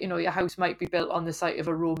 There's like, your house might be built on the site of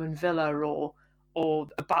a Roman villa or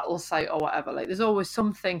a battle site or whatever. Like, there's always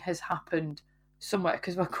something has happened somewhere,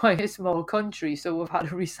 because we're quite a small country, so we've had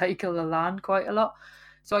to recycle the land quite a lot.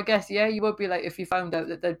 So I guess, yeah, you would be like, if you found out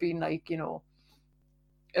that there'd been like,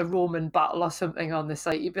 a Roman battle or something on the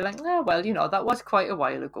site, you'd be like, oh, well, that was quite a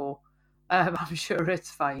while ago. I'm sure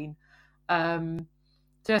it's fine. So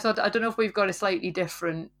I don't know if we've got a slightly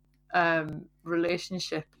different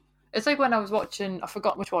relationship. It's like when I was watching, I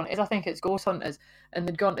forgot which one it is, I think it's Ghost Hunters, and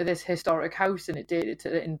they'd gone to this historic house, and it dated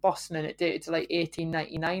in Boston, and it dated to like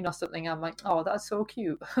 1899 or something. I'm like, oh, that's so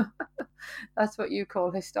cute. That's what you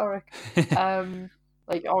call historic.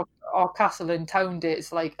 Like our castle in town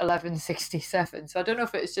dates like 1167. So I don't know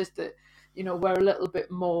if it's just that, we're a little bit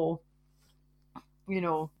more,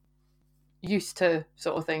 used to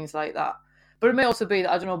sort of things like that. But it may also be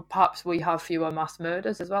that, I don't know, perhaps we have fewer mass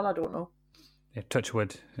murders as well. I don't know. Yeah, touch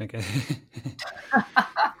wood. Okay.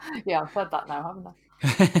 Yeah, I've said that now, haven't I?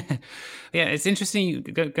 Yeah, it's interesting.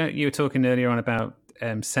 You were talking earlier on about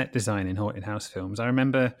set design in haunted house films. I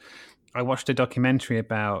remember I watched a documentary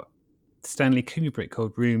about Stanley Kubrick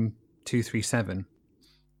called Room 237,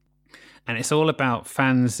 and it's all about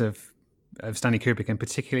fans of Stanley Kubrick, and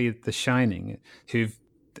particularly The Shining, who've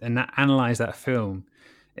analysed that film,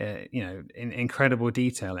 in incredible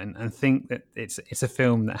detail, and think that it's a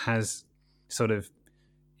film that has sort of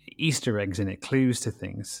Easter eggs in it, clues to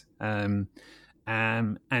things, and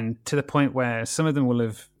to the point where some of them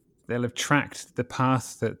they'll have tracked the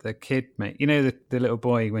path that the kid made. The little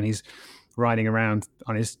boy when he's riding around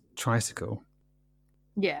on his tricycle.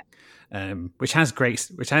 Yeah. Which has great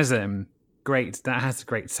sound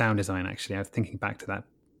design. Actually, I was thinking back to that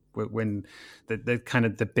when the kind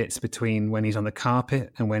of the bits between when he's on the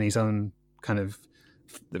carpet and when he's on kind of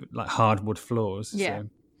like hardwood floors. Yeah.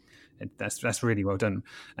 That's really well done.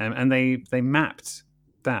 And they mapped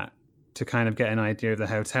that to kind of get an idea of the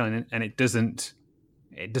hotel, and it doesn't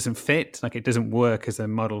fit, like it doesn't work as a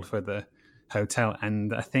model for the hotel.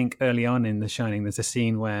 And I think early on in The Shining, there's a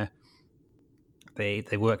scene where they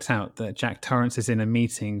worked out that Jack Torrance is in a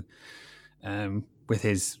meeting with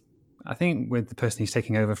with the person he's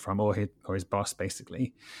taking over from, or his boss,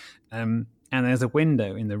 basically. And there's a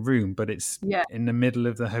window in the room, but it's in the middle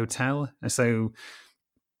of the hotel. And so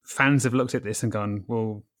fans have looked at this and gone,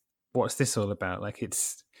 well, what's this all about?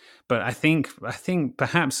 But I think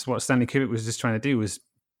perhaps what Stanley Kubrick was just trying to do was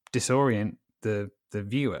disorient the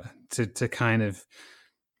viewer to kind of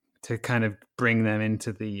bring them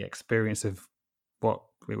into the experience of what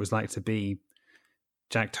it was like to be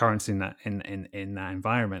Jack Torrance in that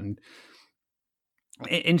environment.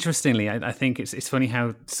 Interestingly, I think it's funny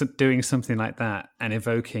how doing something like that and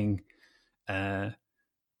evoking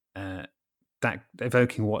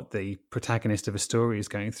what the protagonist of a story is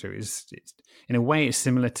going through is, in a way, it's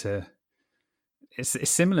similar to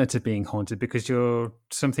being haunted, because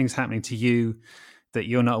something's happening to you that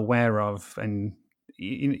you're not aware of, and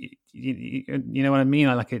you know what I mean.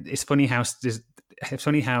 It's funny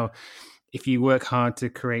how if you work hard to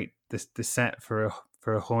create the set for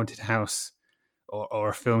a haunted house or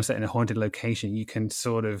a film set in a haunted location, you can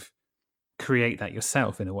sort of create that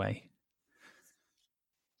yourself in a way.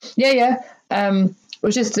 Yeah. It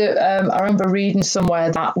was just I remember reading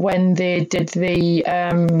somewhere that when they did the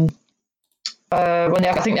I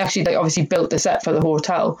think they actually obviously built the set for the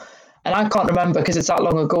hotel, and I can't remember because it's that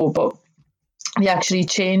long ago, but they actually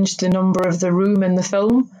changed the number of the room in the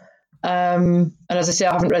film. And as I say,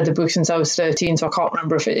 I haven't read the book since I was 13, so I can't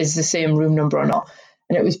remember if it is the same room number or not.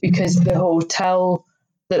 And it was because the hotel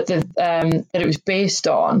that it was based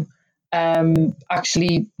on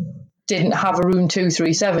actually didn't have a room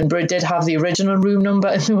 237, but it did have the original room number,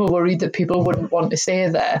 and they were worried that people wouldn't want to stay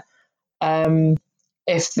there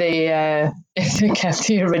if they kept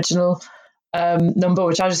the original number,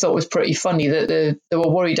 which I just thought was pretty funny, that they were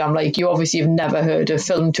worried. I'm like, you obviously have never heard of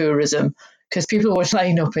film tourism, because people would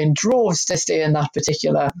line up in droves to stay in that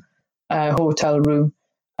particular hotel room.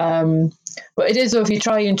 But it is, though, if you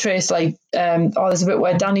try and trace, there's a bit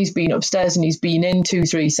where Danny's been upstairs and he's been in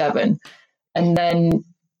 237, and then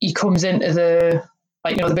he comes into the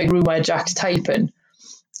big room where Jack's typing.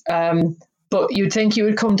 But you'd think he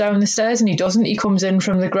would come down the stairs, and he doesn't. He comes in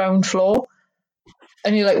from the ground floor.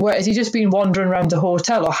 And you're like, where has he just been wandering around the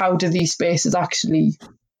hotel, or how do these spaces actually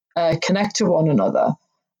connect to one another?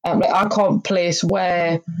 I can't place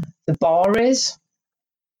where the bar is.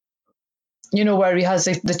 Where he has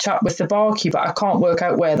the chat with the barkeeper. I can't work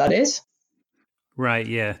out where that is. Right,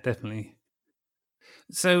 yeah, definitely.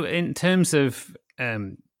 So in terms of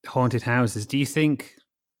haunted houses, do you think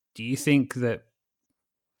that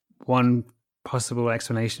one possible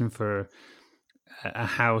explanation for a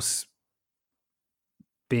house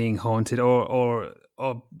being haunted or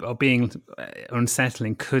being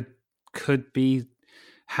unsettling could be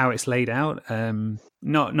how it's laid out,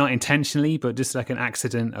 not intentionally, but just like an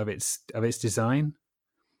accident of its design?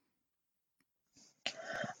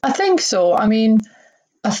 I think so. I'm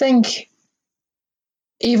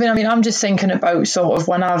just thinking about sort of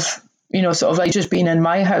when I've just been in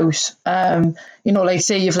my house,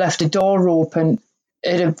 say you've left a door open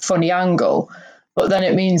at a funny angle, but then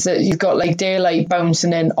it means that you've got daylight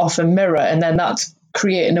bouncing in off a mirror, and then that's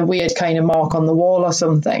creating a weird kind of mark on the wall or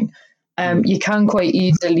something. You can quite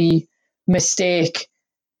easily mistake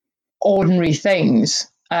ordinary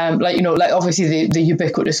things, obviously the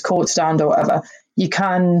ubiquitous coat stand or whatever. You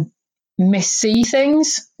can missee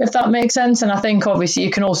things, if that makes sense. And I think obviously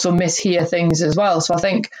you can also mishear things as well. So I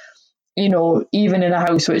think, even in a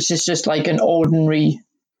house which is just like an ordinary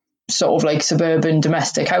sort of suburban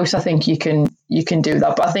domestic house, I think you can do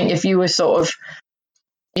that. But I think if you were sort of,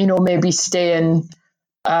 maybe staying,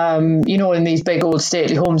 in these big old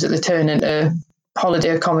stately homes that they turn into holiday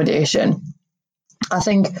accommodation, I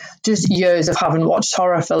think just years of having watched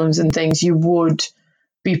horror films and things, you would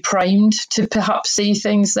be primed to perhaps see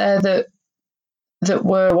things there that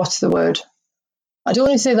were, what's the word? I don't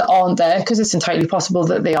want to say that aren't there, because it's entirely possible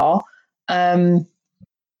that they are.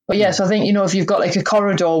 But yeah, so I think, if you've got a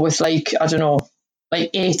corridor with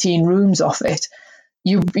 18 rooms off it,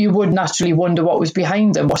 you would naturally wonder what was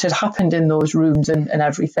behind them, what had happened in those rooms and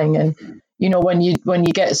everything. And, when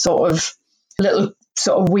you get sort of little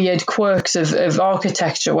sort of weird quirks of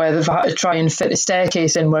architecture where they've had to try and fit a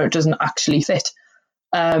staircase in where it doesn't actually fit,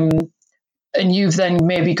 and you've then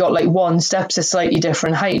maybe got like one step's a slightly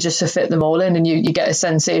different height just to fit them all in, and you get a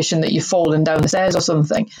sensation that you're falling down the stairs or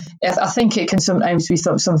something. I think it can sometimes be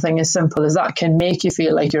something as simple as that can make you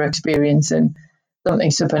feel like you're experiencing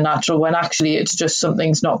something supernatural when actually it's just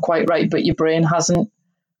something's not quite right, but your brain hasn't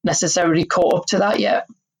necessarily caught up to that yet.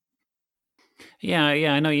 Yeah,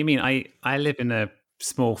 I know what you mean. I live in a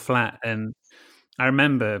small flat, and I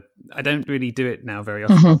remember, I don't really do it now very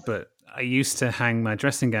often, but I used to hang my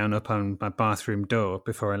dressing gown up on my bathroom door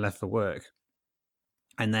before I left for work.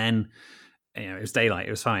 And then, it was daylight,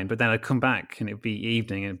 it was fine. But then I'd come back and it'd be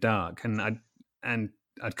evening and dark, and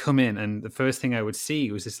I'd come in, and the first thing I would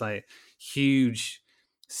see was this like huge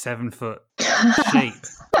 7-foot shape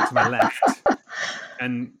to my left.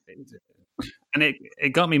 And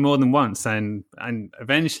it got me more than once, and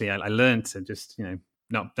eventually I learned to just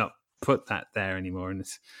not put that there anymore.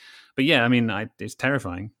 But yeah, I mean, it's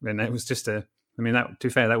terrifying, and it was just that, to be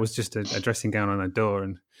fair, that was just a dressing gown on a door,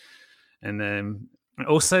 and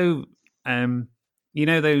also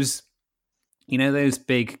those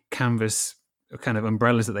big canvas kind of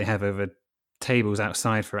umbrellas that they have over tables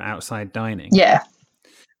outside for outside dining. Yeah.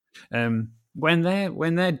 When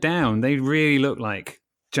they're down, they really look like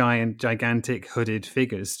gigantic hooded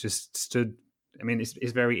figures just stood. I mean,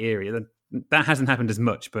 it's very eerie. That hasn't happened as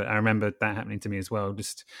much, but I remember that happening to me as well.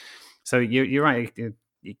 Just so you're right.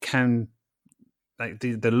 It can, like,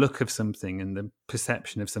 the look of something and the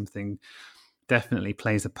perception of something definitely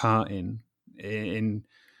plays a part in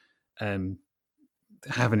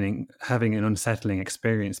having an unsettling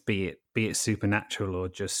experience, be it supernatural or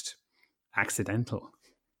just accidental.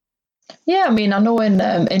 Yeah, I mean, I know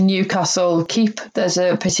in Newcastle Keep, there's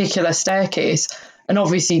a particular staircase, and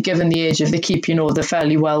obviously, given the age of the keep, they're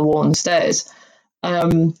fairly well-worn stairs.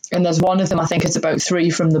 And there's one of them, I think it's about 3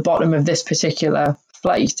 from the bottom of this particular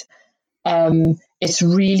flight. It's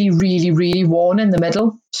really, really, really worn in the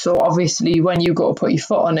middle. So obviously, when you go to put your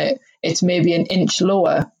foot on it, it's maybe an inch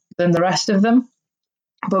lower than the rest of them.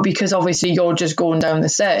 But because obviously you're just going down the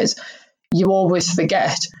stairs, you always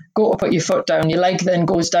forget, go to put your foot down, your leg then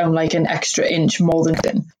goes down like an extra inch more than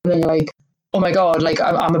then. And then you're like, oh my God, like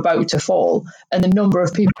I'm about to fall. And the number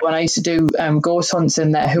of people when I used to do ghost hunts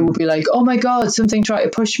in there who would be like, oh my God, something tried to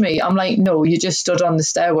push me. I'm like, no, you just stood on the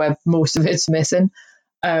stair where most of it's missing.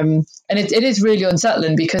 And it is really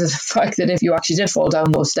unsettling because of the fact that if you actually did fall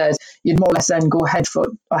down those stairs, you'd more or less then go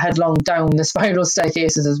headlong down the spiral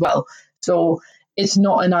staircases as well. So it's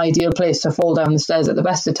not an ideal place to fall down the stairs at the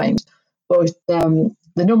best of times. But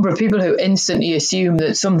the number of people who instantly assume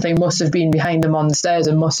that something must have been behind them on the stairs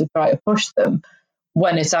and must have tried to push them,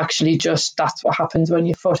 when it's actually just that's what happens when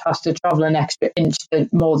your foot has to travel an extra inch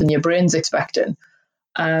more than your brain's expecting.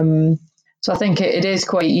 So I think it is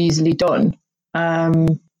quite easily done.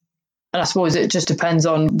 And I suppose it just depends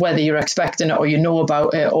on whether you're expecting it or you know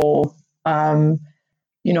about it, or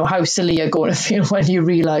how silly you're going to feel when you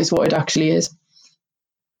realise what it actually is.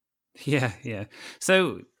 Yeah.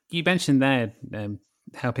 So you mentioned there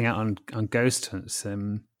helping out on ghost hunts.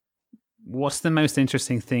 What's the most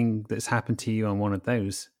interesting thing that's happened to you on one of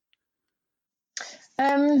those?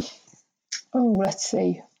 Let's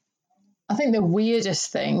see. I think the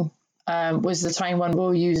weirdest thing was the time when we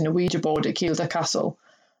were using a Ouija board at Kielder Castle,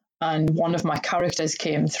 and one of my characters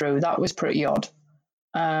came through. That was pretty odd.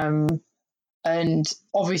 And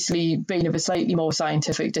obviously, being of a slightly more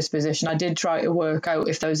scientific disposition, I did try to work out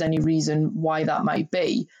if there was any reason why that might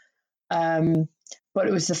be. But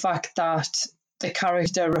it was the fact that the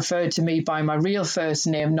character referred to me by my real first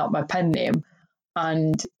name, not my pen name.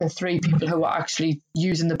 And the 3 people who were actually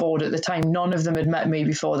using the board at the time, none of them had met me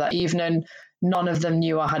before that evening. None of them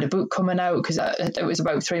knew I had a book coming out because it was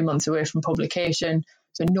about 3 months away from publication.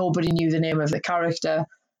 So nobody knew the name of the character.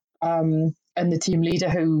 And the team leader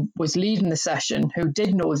who was leading the session, who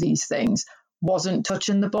did know these things, wasn't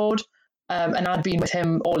touching the board. And I'd been with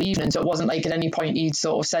him all evening, so it wasn't like at any point he'd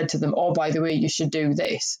sort of said to them, oh, by the way, you should do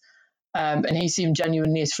this. And he seemed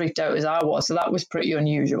genuinely as freaked out as I was. So that was pretty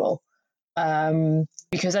unusual.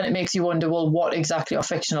 Because then it makes you wonder, well, what exactly are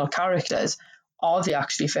fictional characters? Are they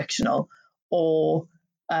actually fictional? Or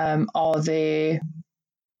are they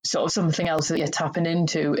sort of something else that you're tapping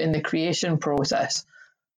into in the creation process?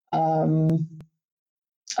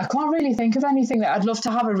 I can't really think of anything that I'd love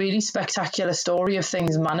to have a really spectacular story of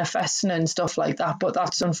things manifesting and stuff like that, but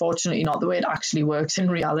that's unfortunately not the way it actually works in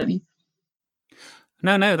reality.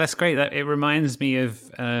 No, that's great. It reminds me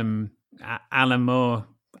of Alan Moore.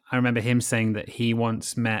 I remember him saying that he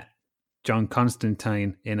once met John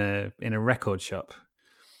Constantine in a record shop.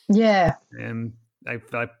 Yeah.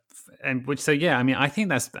 and which so yeah, I mean, I think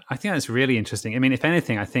that's really interesting. I mean, if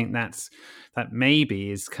anything, I think that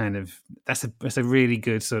maybe is kind of that's a really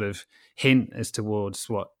good sort of hint as towards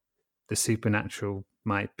what the supernatural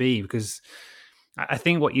might be, because I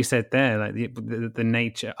think what you said there, like the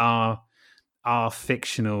nature are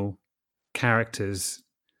fictional characters.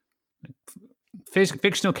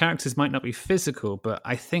 Fictional characters might not be physical, but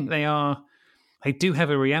I think they do have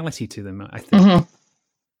a reality to them. I think. Mm-hmm.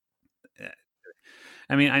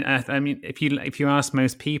 I mean, I mean, if you ask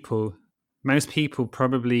most people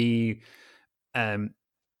probably,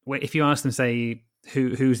 if you ask them, say,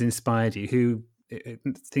 who's inspired you,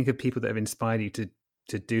 think of people that have inspired you to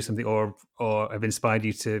do something, or have inspired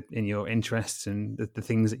you to in your interests and the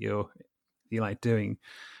things that you like doing.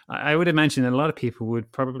 I would imagine that a lot of people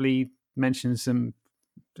would probably mention some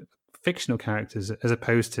fictional characters as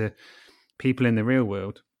opposed to people in the real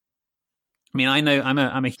world. I mean, I know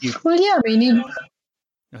I'm a huge. Well, yeah, I mean.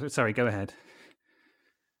 Sorry, go ahead.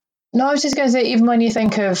 No, I was just going to say, even when you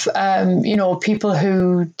think of, people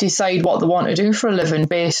who decide what they want to do for a living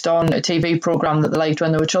based on a TV program that they liked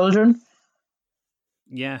when they were children.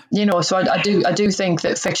 Yeah. So I do think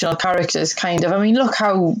that fictional characters kind of, I mean, look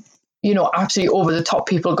how, absolutely over the top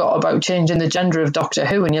people got about changing the gender of Doctor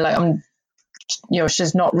Who, and you're like,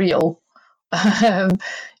 she's not real. So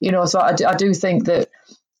I do think that,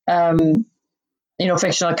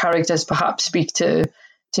 fictional characters perhaps speak to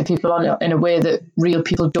people in a way that real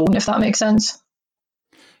people don't, if that makes sense.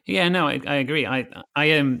 Yeah, no, I agree. I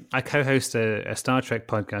co-host a Star Trek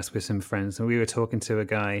podcast with some friends, and we were talking to a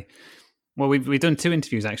guy. Well, we've done 2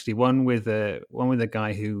 interviews actually. One with a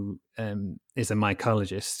guy who is a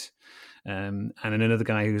mycologist, and another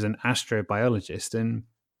guy who's an astrobiologist. And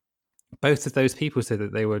both of those people said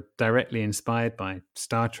that they were directly inspired by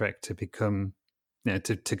Star Trek to become,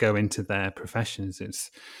 to go into their professions.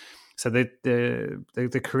 So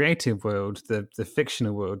the creative world, the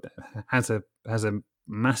fictional world, has a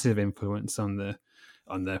massive influence on the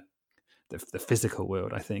physical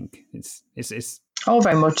world. I think it's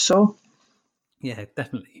very much so. Yeah,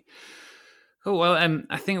 definitely. Cool. Well,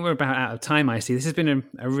 I think we're about out of time. I see. This has been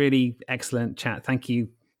a really excellent chat. Thank you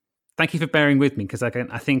for bearing with me, because I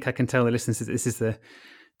think I can tell the listeners that this is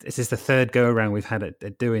the third go around we've had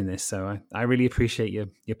at doing this. So I really appreciate your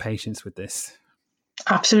patience with this.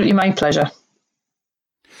 Absolutely, my pleasure.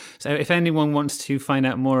 So if anyone wants to find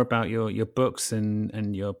out more about your books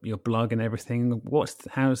and your blog and everything, what's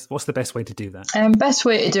the best way to do that? Best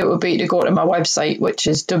way to do it would be to go to my website, which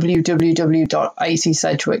is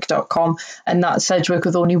www.icsedgwick.com, and that's Sedgwick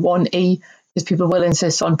with only one E, because people will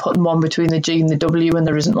insist on putting one between the G and the W, and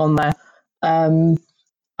there isn't one there. And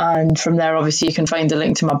from there, obviously, you can find the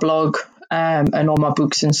link to my blog and all my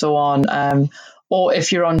books and so on. Or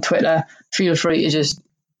if you're on Twitter, feel free to just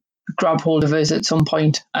grab hold of us at some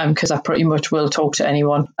point, because I pretty much will talk to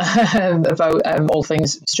anyone about all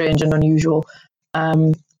things strange and unusual.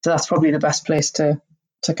 So that's probably the best place to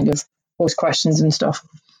kind of post questions and stuff.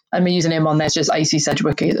 And my username on there is just Icy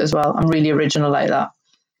Sedgwick as well. I'm really original like that.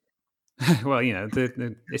 Well,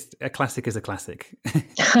 it's a classic is a classic.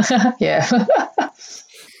 Yeah.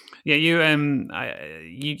 Yeah,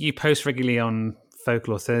 you post regularly on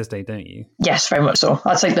Folklore Thursday, don't you? Yes, very much so.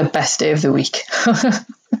 That's like the best day of the week.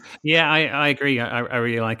 Yeah, I agree. I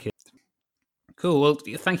really like it. Cool. Well,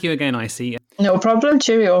 thank you again, Icy. No problem.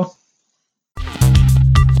 Cheerio.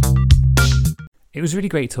 It was really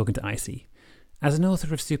great talking to Icy. As an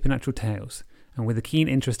author of supernatural tales, and with a keen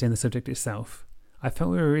interest in the subject itself, I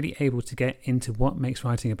felt we were really able to get into what makes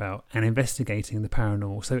writing about and investigating the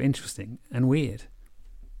paranormal so interesting and weird.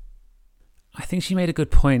 I think she made a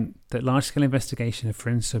good point that large-scale investigation of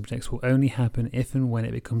fringe subjects will only happen if and when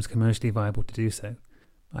it becomes commercially viable to do so.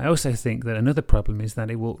 I also think that another problem is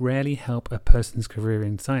that it will rarely help a person's career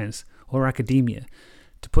in science or academia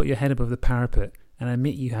to put your head above the parapet and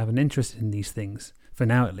admit you have an interest in these things, for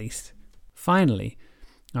now at least. Finally,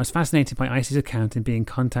 I was fascinated by Icy's account in being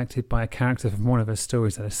contacted by a character from one of her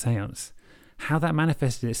stories at a seance. How that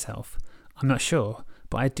manifested itself, I'm not sure,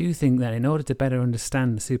 but I do think that in order to better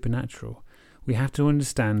understand the supernatural, we have to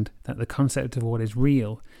understand that the concept of what is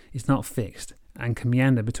real is not fixed and can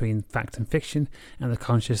meander between fact and fiction and the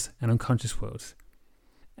conscious and unconscious worlds.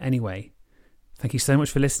 Anyway, thank you so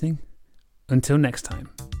much for listening. Until next time.